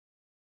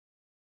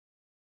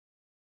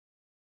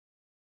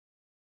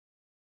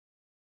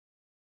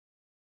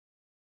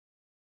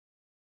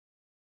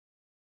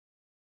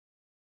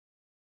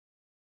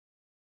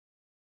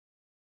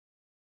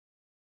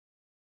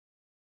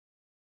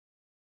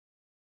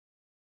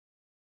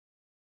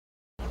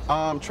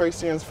TRACE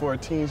stands for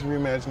Teens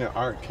Reimagining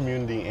Art,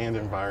 Community, and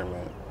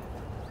Environment.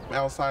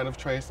 Outside of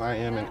TRACE, I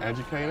am an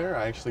educator.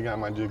 I actually got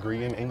my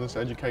degree in English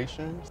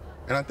education.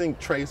 And I think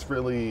TRACE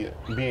really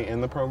being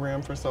in the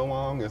program for so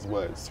long is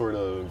what sort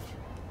of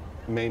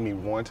made me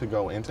want to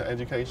go into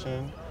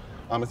education.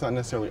 It's not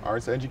necessarily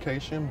arts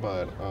education,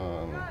 but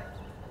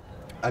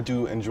I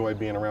do enjoy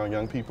being around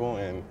young people,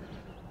 and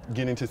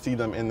getting to see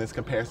them in this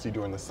capacity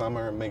during the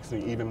summer makes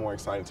me even more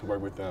excited to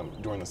work with them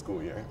during the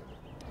school year.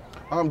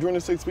 During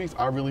the 6 weeks,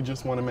 I really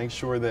just want to make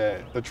sure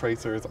that the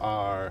Tracers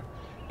are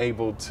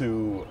able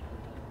to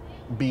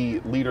be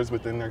leaders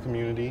within their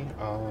community,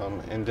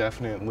 and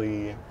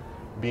definitely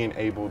being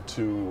able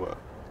to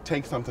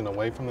take something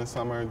away from the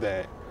summer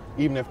that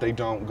even if they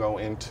don't go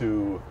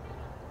into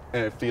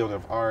a field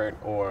of art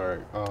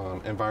or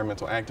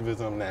environmental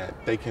activism, that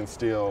they can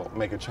still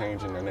make a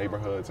change in their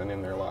neighborhoods and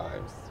in their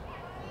lives.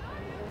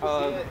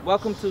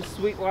 Welcome to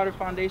Sweetwater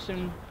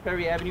Foundation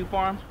Perry Avenue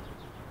Farm.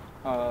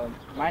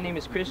 My name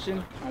is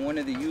Christian. I'm one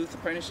of the youth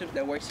apprenticeships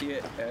that works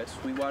here at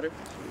Sweetwater.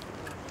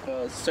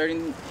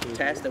 Certain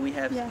tasks that we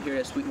have here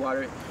at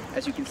Sweetwater,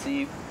 as you can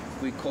see,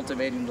 we're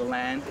cultivating the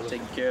land,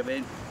 taking care of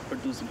it,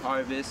 producing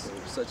harvests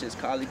such as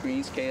collard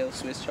greens, kale,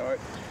 Swiss chard,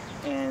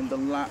 and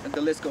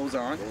the list goes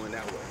on. Going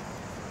that way.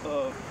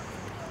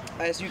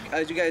 As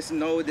you guys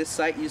know, this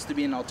site used to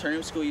be an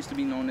alternative school. It used to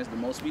be known as the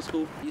Mosby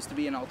School. It used to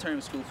be an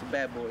alternative school for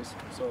bad boys.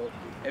 So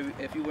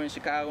if you were in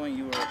Chicago and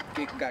you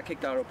got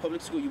kicked out of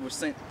public school, you were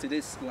sent to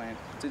this land,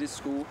 to this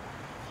school.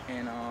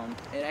 And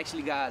it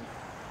actually got,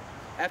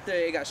 after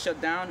it got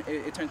shut down,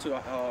 it turned to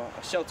a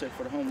shelter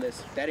for the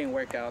homeless. That didn't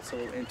work out. So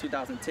in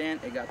 2010,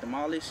 it got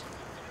demolished.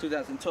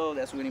 2012,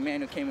 that's when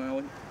Emmanuel came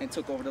in and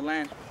took over the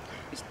land.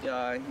 He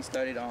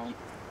started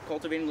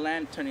cultivating the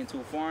land, turned it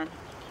into a farm.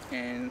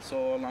 And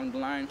so along the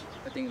line,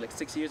 I think like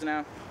 6 years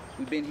now,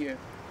 we've been here.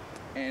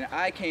 And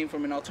I came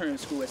from an alternative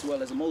school as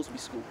well as a Mosby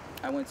school.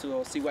 I went to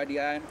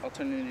CYDI,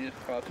 Alternative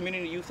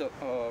Community Youth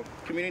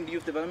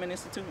Development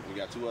Institute. We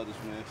got two others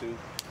from there too.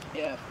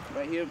 Yeah,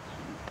 right here,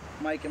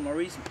 Mike and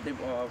Maurice, they're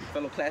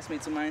fellow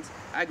classmates of mine.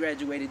 I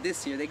graduated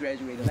this year, they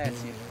graduated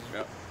last year.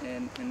 Yep.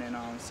 And then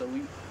so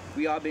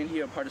we all been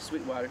here, a part of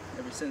Sweetwater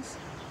ever since.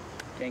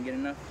 Can't get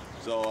enough.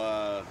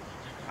 So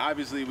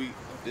obviously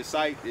this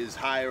site is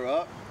higher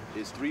up.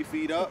 It's 3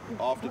 feet up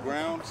off the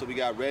ground. So we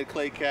got red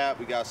clay cap,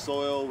 we got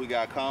soil, we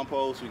got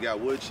compost, we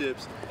got wood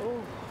chips.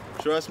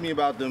 Trust me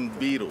about them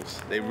beetles.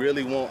 They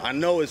really won't. I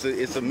know it's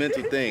a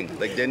mental thing.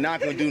 Like, they're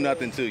not gonna do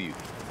nothing to you.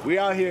 We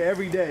out here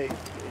every day.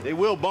 They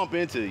will bump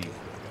into you.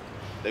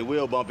 They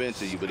will bump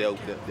into you, but they're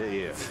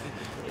here.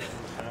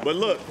 But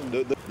look,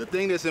 the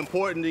thing that's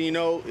important to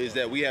know is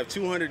that we have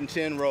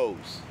 210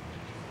 rows.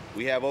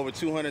 We have over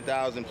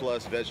 200,000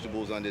 plus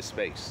vegetables on this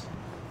space,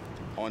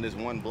 on this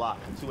one block,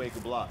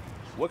 2-acre block.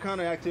 What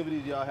kind of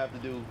activities y'all have to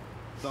do?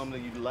 Some that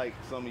you like,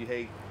 some you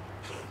hate?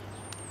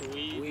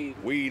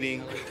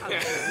 Weeding.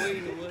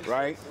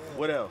 Right?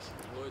 What else?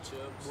 Wood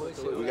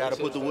chips. We got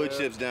to put the wood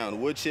chips down. The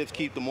wood chips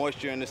keep the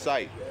moisture in the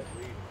site.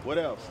 What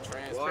else?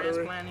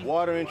 Transplanting.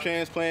 Water and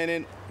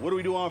transplanting. What do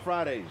we do on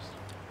Fridays?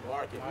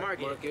 Market.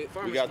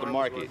 We got the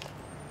market.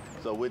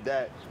 So with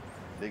that,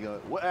 they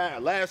go.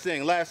 Last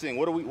thing.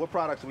 What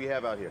products do we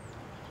have out here?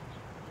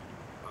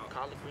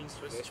 Collard greens,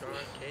 Swiss chard,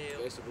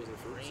 kale, Vegetables and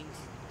fruits.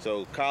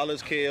 So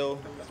collards, kale,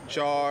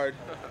 chard.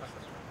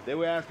 They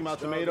were asking about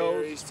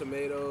tomatoes,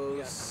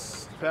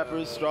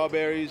 peppers,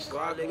 strawberries,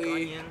 broccoli,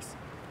 onions,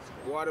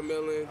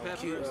 watermelon,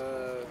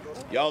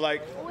 y'all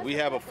we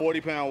have a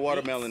 40-pound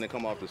watermelon that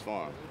come off this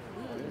farm.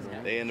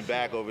 They in the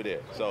back over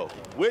there. So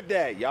with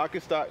that, y'all can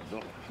start.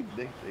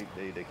 They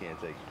can't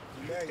take it.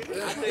 If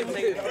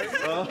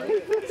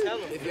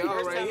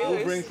y'all right here,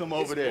 We'll bring some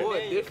over there.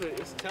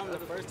 Tell me the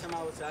first time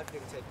I was here, I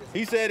couldn't take this.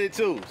 He said it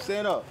too.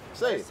 Stand up.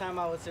 Say First it. time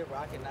I was here, bro,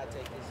 I could not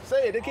take this.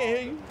 Say it. They can't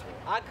hear you.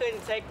 I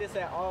couldn't take this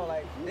at all.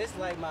 Like, this is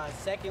like my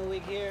second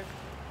week here.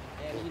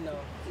 And you know.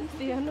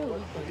 Yeah.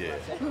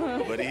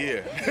 But he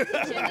here.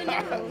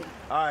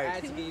 All I right.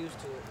 had to get used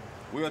to it.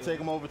 We're gonna take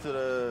them over to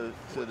the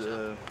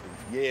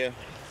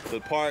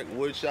park,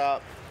 wood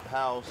shop,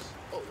 house,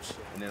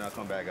 and then I'll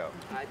come back out.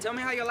 All right, tell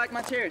me how you like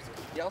my chairs.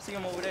 Y'all see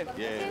them over there.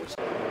 Yeah.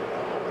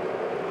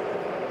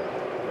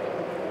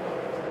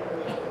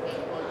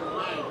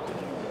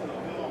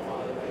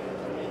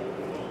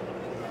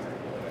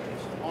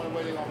 Only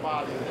way they're gonna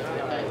bother you is if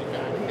they think you're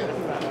trying to get them.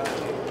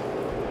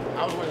 I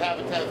was with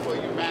Habitat for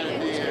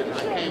Humanity, and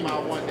I came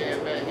out one day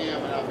and met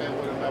him, and I've been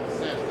with him ever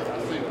since. Because I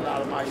see a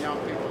lot of my young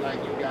people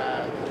like you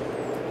guys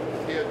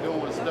here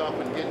doing stuff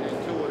and getting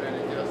into it, and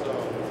it just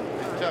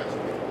it touched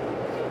me.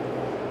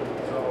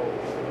 So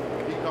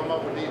he come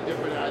up with these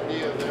different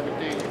ideas,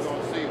 everything you're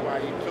gonna see while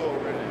you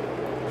touring, and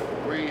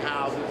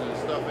greenhouses and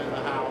stuff in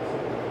the house.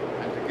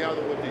 And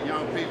together with the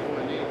young people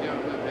and these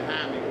young men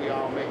behind me, we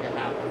all make it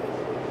happen.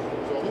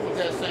 So who was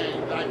that saying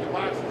you like the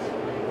boxes?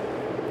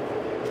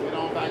 We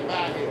don't like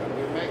buy here,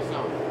 we make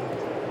something.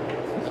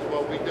 That's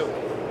what we do.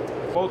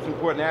 Most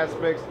important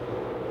aspects,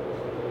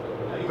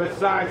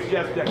 besides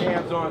just the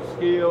hands-on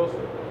skills,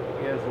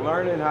 is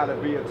learning how to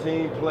be a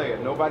team player.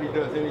 Nobody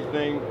does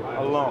anything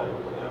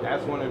alone.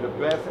 That's one of the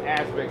best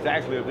aspects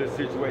actually of this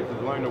situation,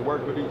 is learn to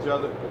work with each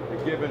other, the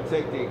give and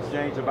take, the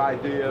exchange of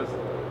ideas,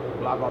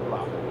 blah, blah,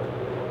 blah.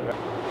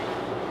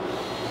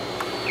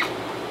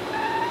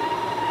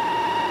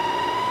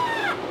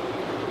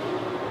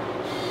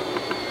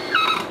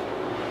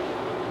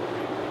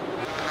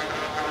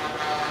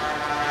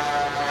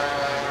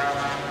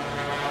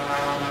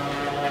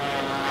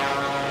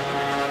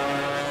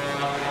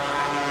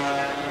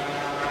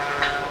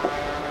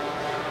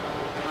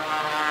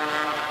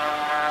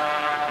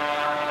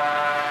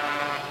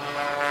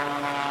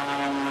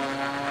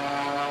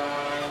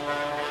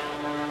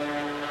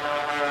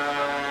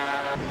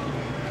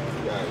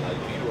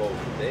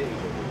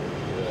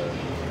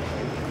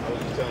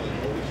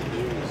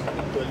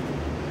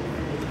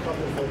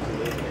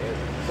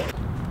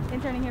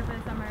 Interning here for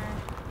the summer.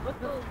 What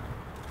school?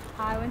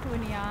 I went to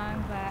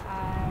Young, but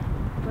I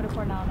go to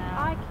Cornell now.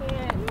 I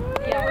can't.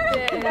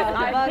 Yeah,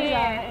 I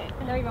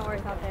can't. They're even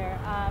worse out there.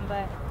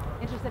 But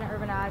interested in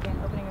urban ag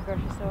and opening a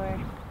grocery store.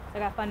 So I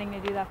got funding to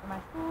do that for my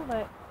school.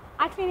 But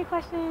ask me any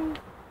questions,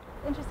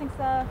 interesting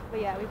stuff.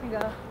 But yeah, we can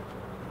go.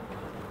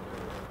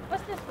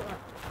 What's this for?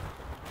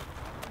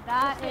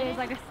 That is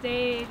like a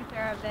stage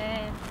for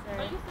events.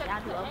 Or, You said yeah,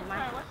 you what's your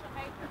major?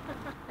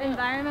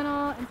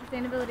 environmental and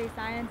sustainability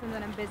science, and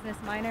then a business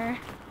minor.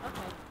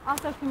 Okay.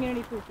 Also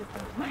community food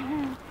systems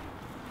minor.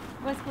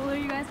 What school are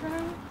you guys from?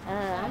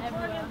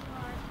 Everywhere.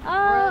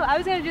 Oh, I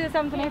was going to do the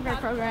 7th and 8th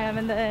program,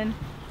 and then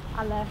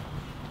I left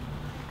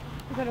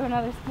to go to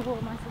another school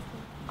with my sister.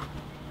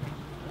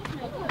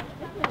 It's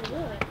really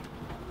good.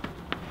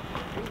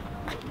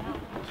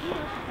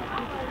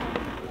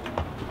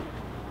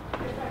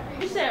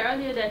 You said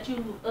earlier that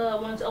you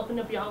wanted to open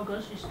up your own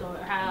grocery store.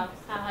 How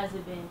has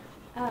it been?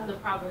 The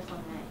progress on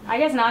that? I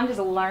guess now I'm just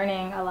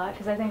learning a lot,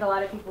 because I think a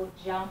lot of people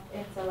jump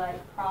into like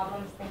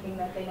problems thinking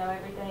that they know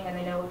everything and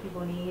they know what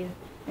people need.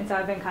 And so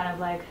I've been kind of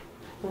like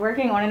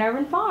working on an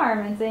urban farm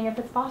and seeing if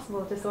it's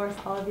possible to source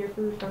all of your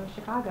food from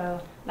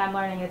Chicago. And I'm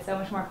learning it's so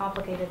much more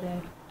complicated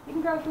than you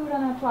can grow food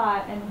on a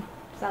plot and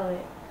sell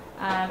it.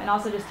 And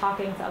also just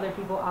talking to other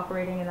people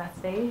operating in that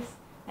space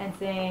and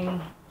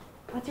seeing,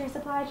 what's your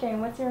supply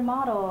chain? What's your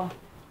model?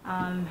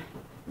 I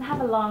have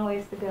a long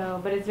ways to go,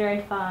 but it's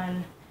very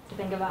fun to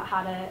think about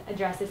how to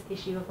address this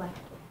issue of like,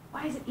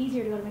 why is it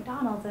easier to go to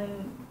McDonald's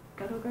and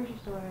go to a grocery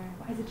store?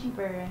 Why is it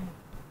cheaper? And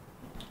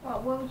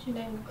Well, what would you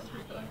name the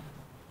grocery store?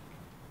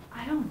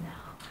 I don't know.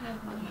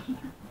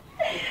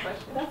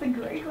 That's a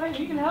great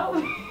question. You can help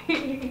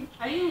me.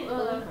 Have you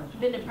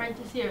been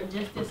apprenticed here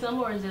just this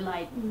summer, or is it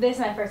like? This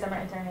is my first summer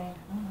interning.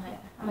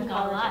 I'm a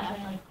college I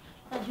intern.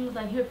 thought you was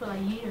like here for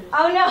like years.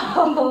 Oh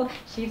no!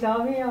 She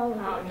told me all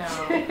that. Oh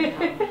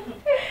no.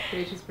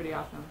 She's pretty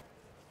awesome.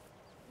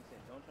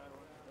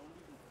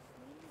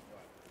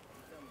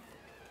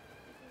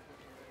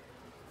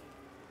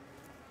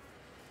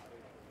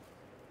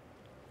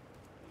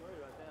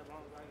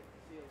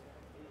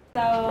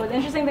 So the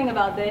interesting thing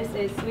about this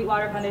is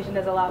Sweetwater Foundation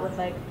does a lot with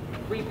like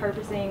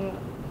repurposing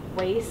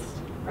waste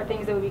or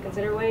things that would be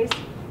considered waste.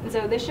 And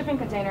so this shipping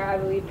container, I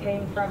believe,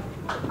 came from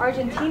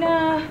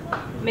Argentina,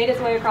 made its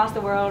way across the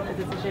world because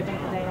it's a shipping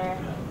container.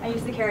 I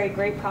used to carry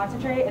grape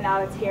concentrate, and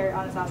now it's here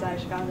on the south side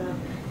of Chicago.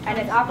 And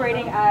it's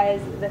operating as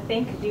the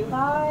Think Do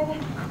Pod.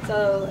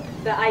 So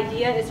the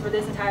idea is for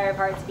this entire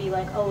part to be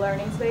like a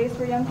learning space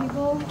for young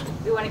people.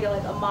 We want to get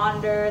like a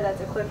monitor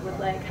that's equipped with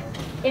like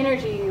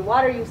energy,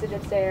 water usage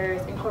upstairs,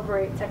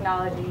 incorporate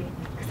technology.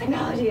 Because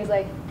technology is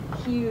like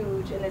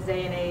huge in this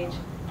day and age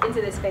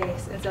into this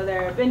space. And so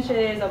there are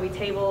benches, there'll be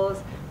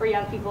tables for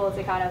young people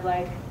to kind of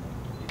like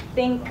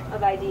think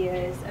of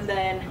ideas. And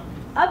then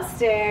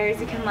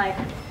upstairs, you can like,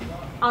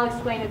 I'll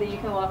explain it, that you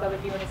can walk up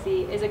if you want to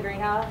see, is a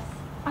greenhouse.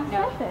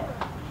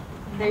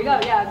 There you go,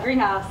 yeah,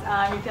 greenhouse.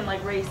 You can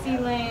like raise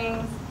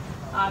seedlings.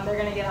 They're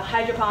gonna get a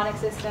hydroponic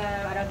system.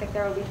 I don't think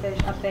there will be fish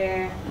up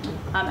there.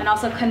 And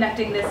also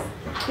connecting this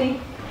think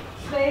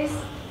space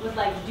with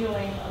like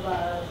doing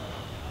above.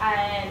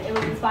 And it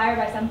was inspired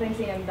by something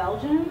seen in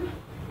Belgium.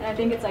 And I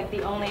think it's like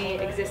the only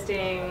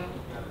existing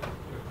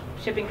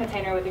shipping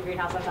container with a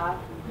greenhouse on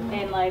top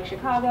in like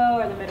Chicago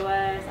or the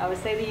Midwest. I would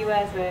say the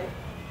US, but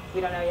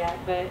we don't know yet.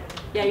 But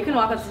yeah, you can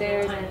walk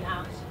upstairs and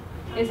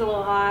it's a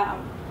little hot. I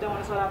don't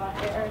want to sweat out my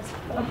hair.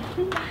 So.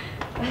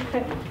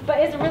 But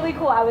it's really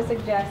cool. I would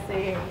suggest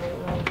seeing it.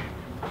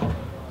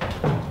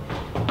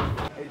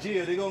 Hey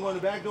Gia, they gonna go in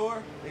the back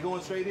door? They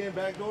going straight in,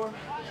 back door?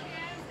 Wash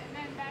hands and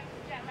then back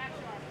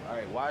door. All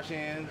right, wash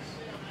hands,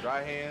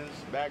 dry hands,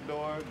 back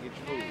door, get your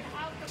food.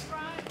 Out the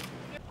front.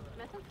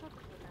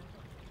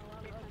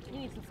 You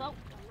need some soap?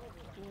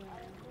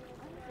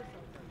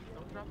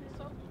 Don't drop the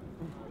soap.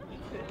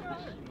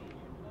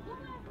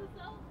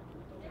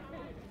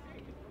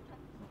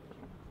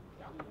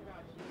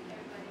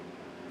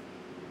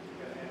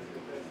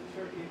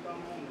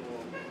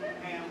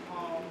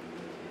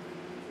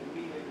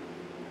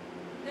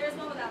 There's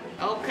one without me.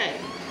 Okay.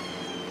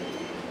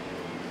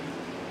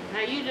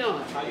 How you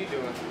doing? How you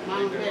doing?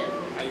 Mom, good.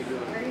 How you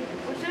doing?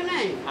 What's your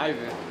name?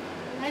 Ivan.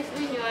 Nice to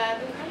meet you,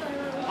 Ivan.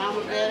 I'm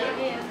a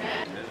vegetarian.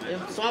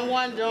 If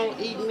someone don't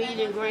eat meat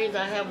and greens,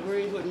 I have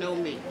greens with no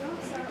meat.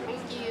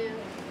 Thank you.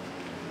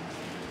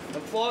 The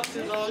forks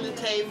is on the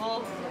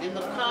table and the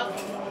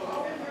cups.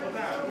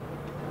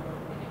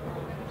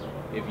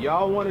 If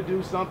y'all want to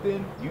do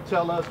something, you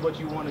tell us what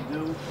you want to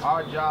do.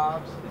 Our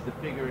jobs is to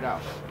figure it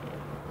out.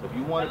 So if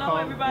you want to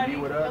come and be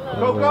with us,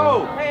 Hello.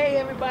 Coco. Hey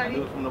everybody.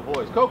 Do it from the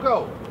voice,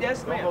 Coco.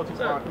 Yes, ma'am. Don't go too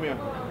far. Come here.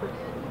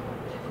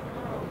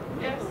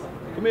 Yes.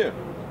 Come here.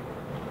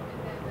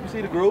 You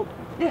see the group?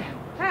 Yeah.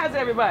 How's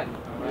everybody?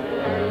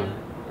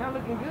 Y'all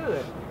looking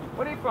good.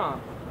 Where they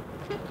from?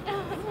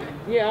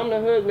 Yeah, I'm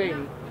the hug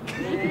lady.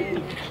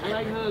 I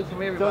like hugs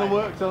from everybody.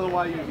 Tell them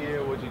why you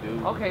here, what you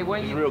do. Okay,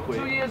 Just real quick.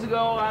 2 years ago,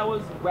 I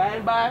was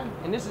riding by,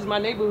 and this is my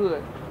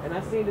neighborhood, and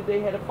I seen that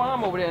they had a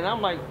farm over there, and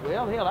I'm like,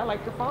 well, hell, I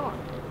like the farm.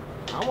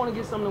 I want to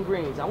get some of them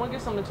greens. I want to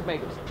get some of them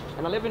tomatoes.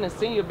 And I live in a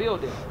senior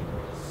building.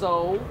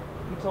 So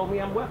he told me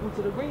I'm welcome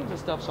to the greens and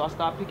stuff. So I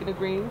started picking the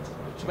greens,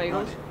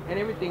 tomatoes, and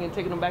everything, and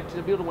taking them back to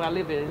the building where I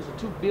live in. It's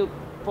a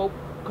four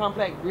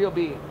complex, real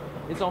big.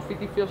 It's on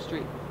 55th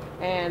Street.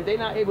 And they're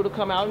not able to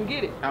come out and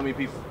get it. How many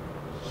people?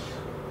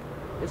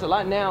 It's a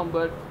lot now,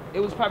 but it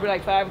was probably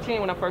like 5 or 10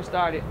 when I first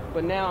started.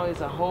 But now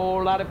it's a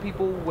whole lot of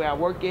people where I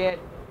work at.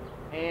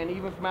 And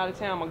even from out of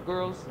town, my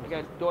girls, I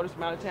got daughters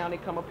from out of town, they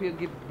come up here,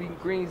 get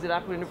greens that I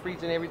put in the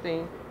freezer and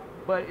everything.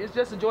 But it's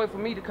just a joy for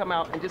me to come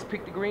out and just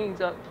pick the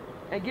greens up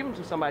and give them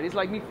to somebody. It's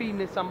like me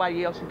feeding it to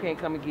somebody else who can't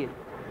come and get it.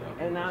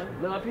 And I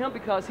love him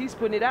because he's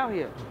putting it out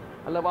here.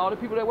 I love all the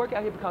people that work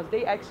out here because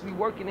they actually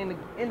working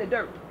in the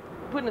dirt,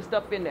 putting the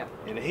stuff in there.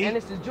 In the heat. And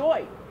it's a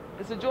joy.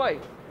 It's a joy.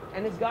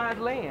 And it's God's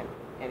land.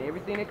 And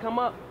everything that come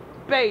up,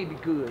 baby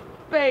good.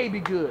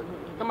 Baby good.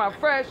 Come out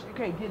fresh, you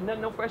can't get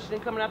nothing no fresher than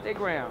coming out that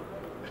ground.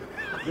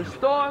 The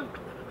store,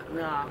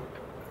 nah.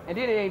 And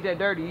then it ain't that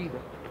dirty either.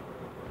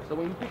 So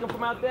when you pick them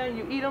from out there and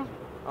you eat them,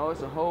 oh,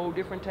 it's a whole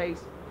different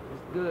taste.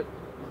 It's good,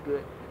 it's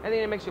good. And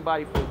then it makes your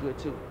body feel good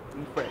too,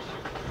 be fresh.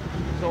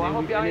 So I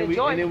hope y'all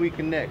enjoy. And then we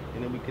connect,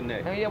 And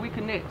yeah, we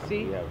connect,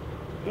 see? Yeah.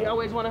 You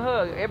always want to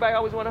hug. Everybody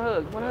always want to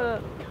hug. Want to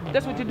hug?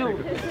 That's what you do.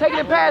 Take it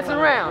and pass it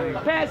around.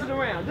 Pass it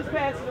around. Just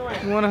pass it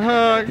around. You want a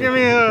hug? Give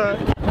me a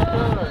hug.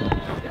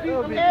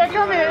 Yeah,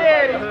 come here,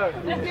 Eddie.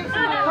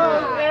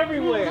 Hug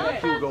everywhere.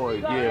 She will go,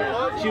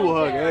 yeah. She will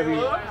hug every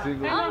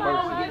single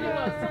person.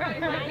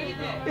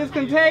 It's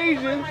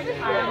contagious.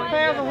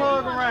 Pass a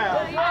hug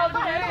around.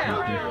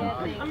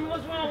 I mean,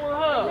 what's wrong with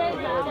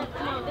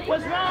hug?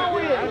 What's wrong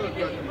with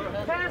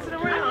it? Pass it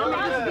around. I mean,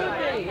 it's a good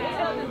thing. It's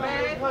nothing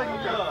bad.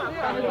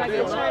 Like a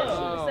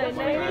church.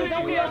 Say,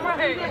 don't be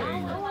afraid.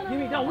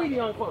 Don't we the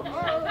young folks.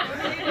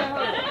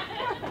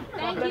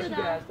 Bless you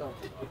guys, though.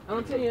 I'm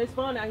gonna tell you, it's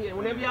fun out here.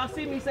 Whenever y'all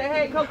see me, say,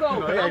 hey,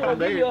 Coco, They I'm gonna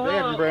give you a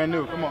acting hug. brand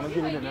new. Come on, let's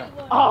get it in now.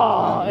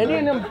 Oh, and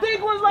then them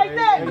big ones like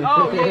that.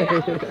 Oh,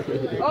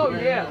 yeah. Oh,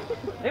 yeah.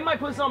 They might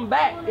put something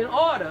back in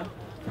order.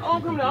 Oh,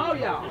 I'm coming to all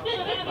y'all.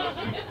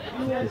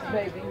 Yes,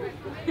 baby.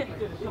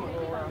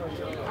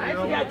 I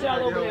actually got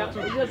y'all over there.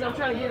 It's just I'm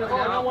trying to get it on.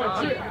 I don't want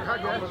to trip.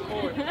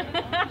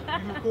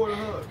 You record a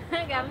hug.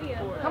 Got me a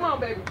Come on,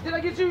 baby. Did I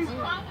get you?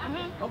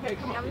 Okay,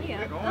 come on. Got me a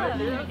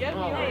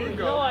Oh,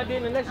 no, I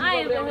didn't. Unless you I go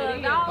ain't there the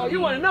and hug. Oh, you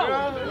want to know?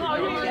 No,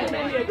 you ain't getting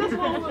in here. This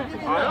one.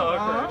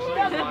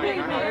 That's the big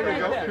man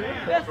right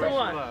there. That's the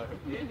one.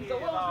 So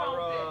what was wrong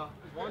with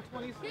that?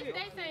 126.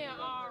 They saying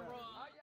R.